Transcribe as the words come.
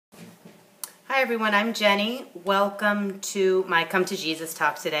Hi everyone, I'm Jenny. Welcome to my Come to Jesus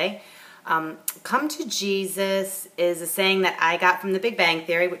talk today. Come to Jesus is a saying that I got from the Big Bang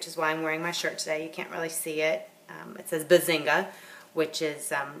Theory, which is why I'm wearing my shirt today. You can't really see it. It says Bazinga, which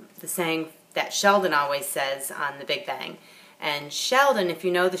is the saying that Sheldon always says on the Big Bang. And Sheldon, if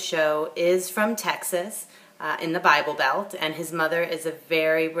you know the show, is from Texas in the Bible Belt, and his mother is a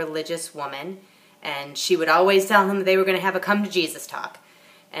very religious woman, and she would always tell him they were going to have a Come to Jesus talk.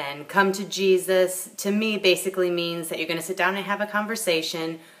 And come to Jesus, to me, basically means that you're going to sit down and have a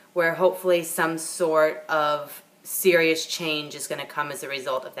conversation where hopefully some sort of serious change is going to come as a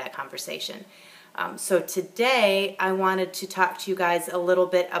result of that conversation. So today, I wanted to talk to you guys a little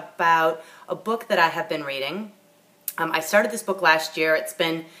bit about a book that I have been reading. I started this book last year. It's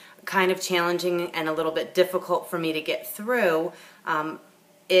been kind of challenging and a little bit difficult for me to get through.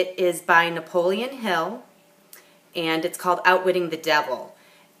 It is by Napoleon Hill, and it's called Outwitting the Devil.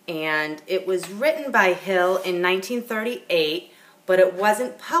 And it was written by Hill in 1938, but it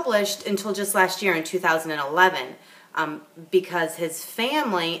wasn't published until just last year in 2011 because his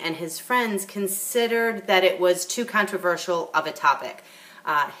family and his friends considered that it was too controversial of a topic.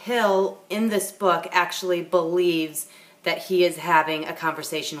 Hill, in this book, actually believes that he is having a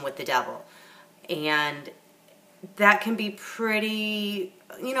conversation with the devil. And that can be pretty,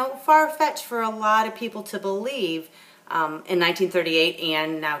 far-fetched for a lot of people to believe. In 1938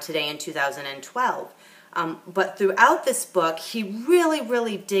 and now today in 2012. But throughout this book, he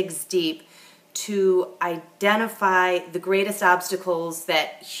really digs deep to identify the greatest obstacles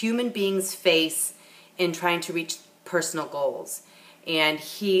that human beings face in trying to reach personal goals. And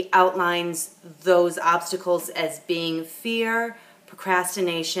he outlines those obstacles as being fear,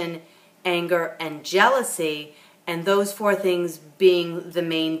 procrastination, anger, and jealousy, and those four things being the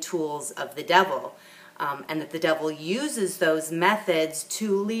main tools of the devil. And that the devil uses those methods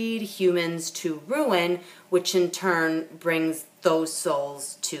to lead humans to ruin, which in turn brings those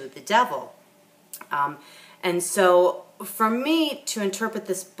souls to the devil. And so for me to interpret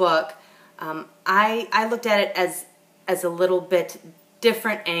this book, I looked at it as a little bit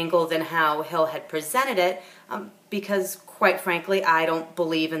different angle than how Hill had presented it, because quite frankly, I don't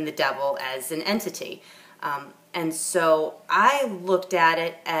believe in the devil as an entity. And so I looked at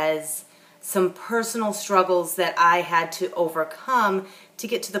it as some personal struggles that I had to overcome to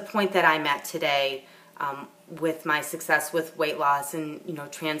get to the point that I'm at today with my success with weight loss and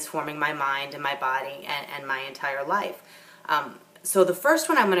transforming my mind and my body and my entire life. So the first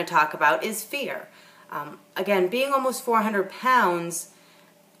one I'm going to talk about is fear. Again, being almost 400 pounds,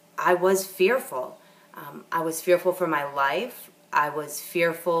 I was fearful. I was fearful for my life. I was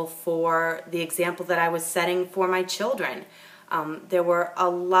fearful for the example that I was setting for my children. There were a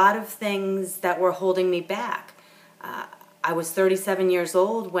lot of things that were holding me back. I was 37 years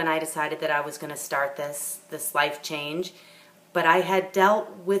old when I decided that I was going to start this life change, but I had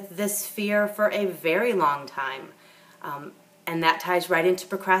dealt with this fear for a very long time, and that ties right into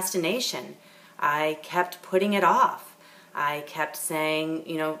procrastination. I kept putting it off. I kept saying,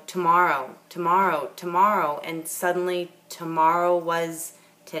 tomorrow, and suddenly tomorrow was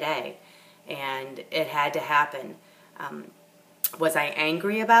today, and it had to happen. Was I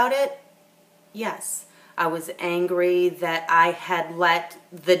angry about it? Yes. I was angry that I had let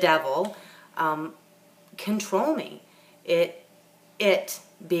the devil control me. It,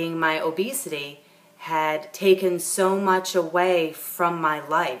 being my obesity, had taken so much away from my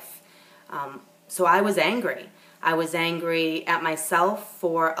life. So I was angry. I was angry at myself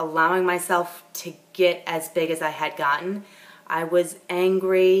for allowing myself to get as big as I had gotten. I was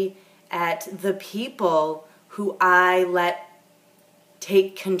angry at the people who I let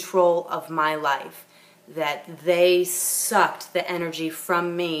take control of my life, that they sucked the energy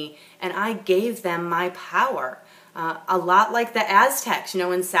from me and I gave them my power. A lot like the Aztecs,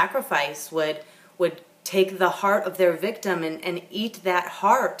 in sacrifice would take the heart of their victim and eat that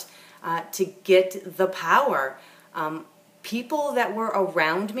heart to get the power. People that were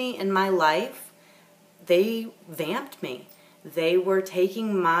around me in my life, they vamped me. They were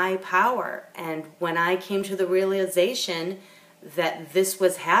taking my power. And when I came to the realization that this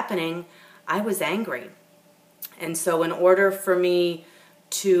was happening, I was angry. And so in order for me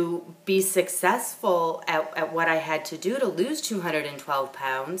to be successful at what I had to do to lose 212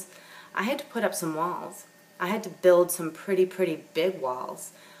 pounds, I had to put up some walls. I had to build some pretty big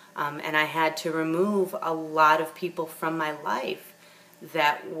walls. And I had to remove a lot of people from my life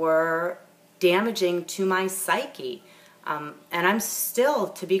that were damaging to my psyche. And I'm still,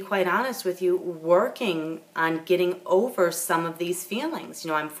 to be quite honest with you, working on getting over some of these feelings.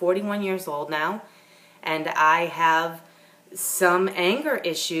 I'm 41 years old now, and I have some anger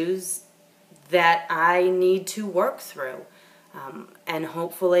issues that I need to work through. And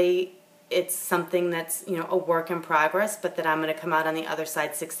hopefully it's something that's, a work in progress, but that I'm going to come out on the other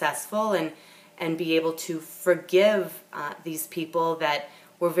side successful and be able to forgive these people that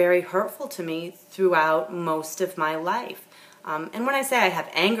were very hurtful to me throughout most of my life. And when I say I have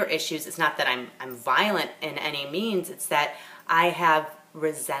anger issues, it's not that I'm violent in any means. It's that I have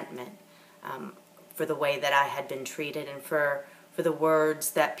resentment for the way that I had been treated and for the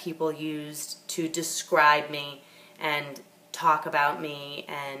words that people used to describe me and talk about me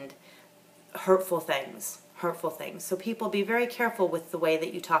and hurtful things. So people, be very careful with the way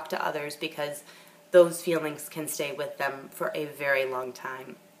that you talk to others, because those feelings can stay with them for a very long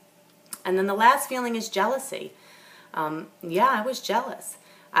time. And then the last feeling is jealousy. I was jealous.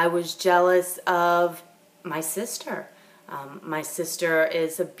 I was jealous of my sister. My sister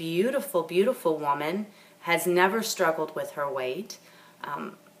is a beautiful, beautiful woman, has never struggled with her weight,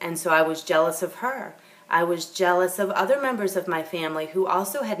 and so I was jealous of her. I was jealous of other members of my family who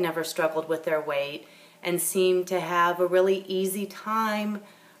also had never struggled with their weight and seemed to have a really easy time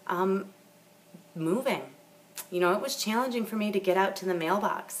moving. It was challenging for me to get out to the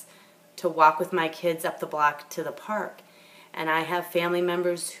mailbox, to walk with my kids up the block to the park. And I have family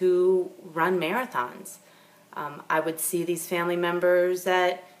members who run marathons. I would see these family members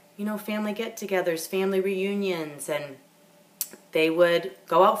at, family get-togethers, family reunions, and they would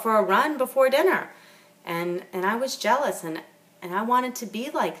go out for a run before dinner. And I was jealous, and I wanted to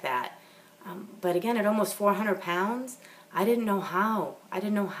be like that. But again, at almost 400 pounds, I didn't know how. I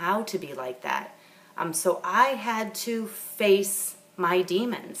didn't know how to be like that. So I had to face my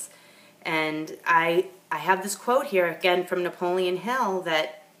demons. And I have this quote here, again, from Napoleon Hill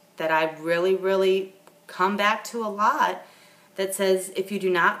that I really, really come back to a lot, that says, if you do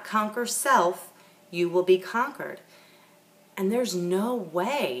not conquer self, you will be conquered. And there's no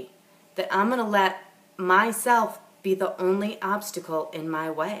way that I'm going to let myself be the only obstacle in my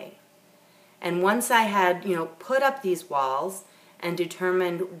way. And once I had, put up these walls and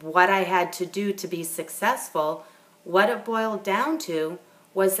determined what I had to do to be successful, what it boiled down to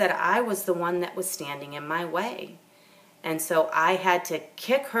was that I was the one that was standing in my way. And so I had to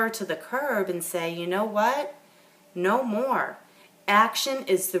kick her to the curb and say, you know what? No more. Action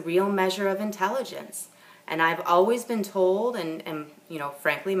is the real measure of intelligence. And I've always been told, and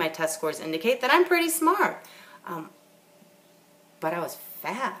frankly, my test scores indicate that I'm pretty smart. But I was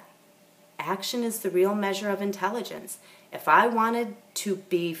fat. Action is the real measure of intelligence. If I wanted to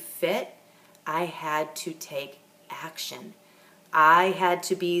be fit, I had to take action. I had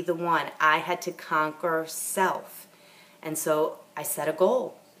to be the one. I had to conquer self. And so I set a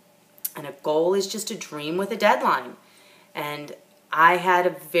goal. And a goal is just a dream with a deadline. And I had a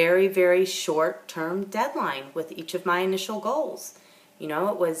very, very short-term deadline with each of my initial goals. It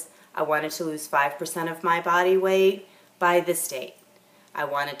was, I wanted to lose 5% of my body weight by this date. I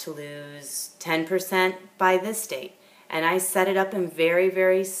wanted to lose 10% by this date. And I set it up in very,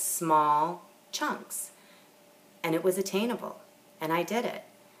 very small chunks. And it was attainable. And I did it.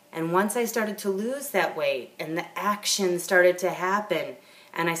 And once I started to lose that weight and the action started to happen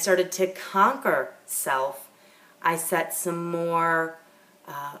and I started to conquer self, I set some more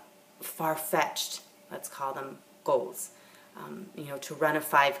far-fetched, let's call them, goals. To run a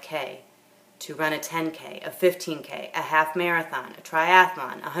 5K, to run a 10K, a 15K, a half marathon, a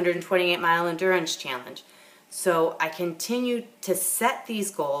triathlon, a 128-mile endurance challenge. So I continued to set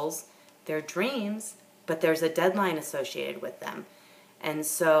these goals. They're dreams, but there's a deadline associated with them. And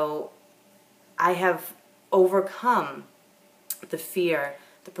so I have overcome the fear,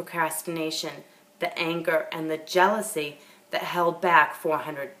 the procrastination, the anger, and the jealousy that held back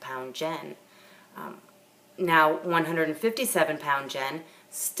 400-pound Jen. Now, 157-pound Jen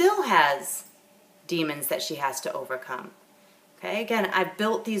still has demons that she has to overcome. Okay, again, I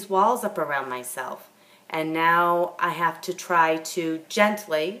built these walls up around myself, and now I have to try to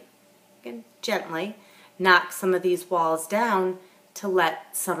gently knock some of these walls down to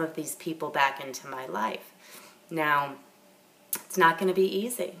let some of these people back into my life. Now, it's not going to be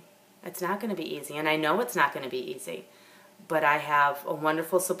easy. It's not going to be easy, and I know it's not going to be easy. But I have a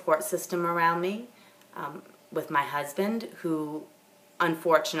wonderful support system around me with my husband, who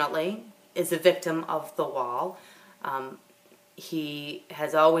unfortunately is a victim of the wall. He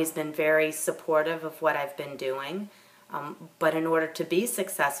has always been very supportive of what I've been doing. But in order to be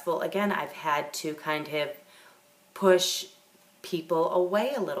successful, again, I've had to kind of push people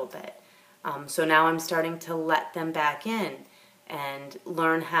away a little bit. So now I'm starting to let them back in and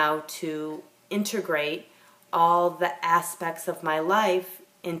learn how to integrate all the aspects of my life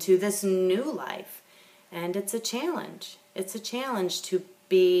into this new life. And it's a challenge. It's a challenge to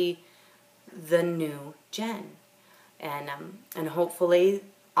be the new Jen. And hopefully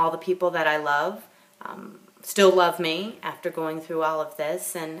all the people that I love still love me after going through all of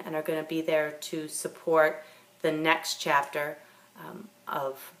this, and are going to be there to support the next chapter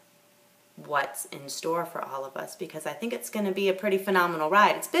of what's in store for all of us, because I think it's going to be a pretty phenomenal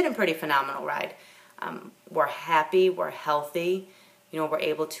ride. It's been a pretty phenomenal ride. We're happy, we're healthy, we're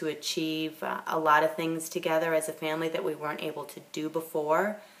able to achieve a lot of things together as a family that we weren't able to do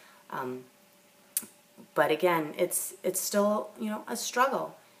before. But again, it's still, a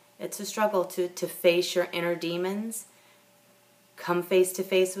struggle. It's a struggle to face your inner demons, come face to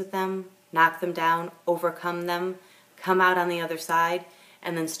face with them, knock them down, overcome them, come out on the other side,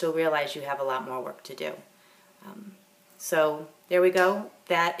 and then still realize you have a lot more work to do. So there we go.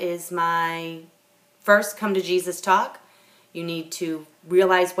 That is my first Come to Jesus talk. You need to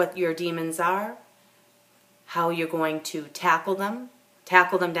realize what your demons are, how you're going to tackle them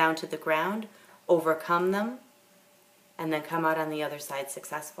down to the ground, overcome them, and then come out on the other side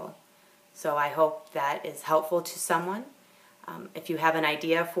successful. So I hope that is helpful to someone. If you have an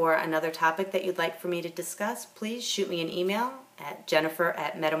idea for another topic that you'd like for me to discuss, please shoot me an email at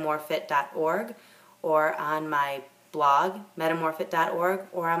jennifer@metamorphit.org, or on my blog, metamorphit.org,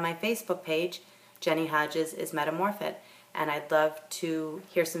 or on my Facebook page, Jenny Hodges is Metamorphit. And I'd love to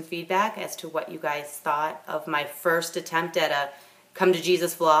hear some feedback as to what you guys thought of my first attempt at a Come to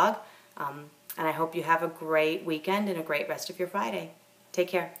Jesus vlog. And I hope you have a great weekend and a great rest of your Friday. Take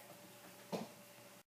care.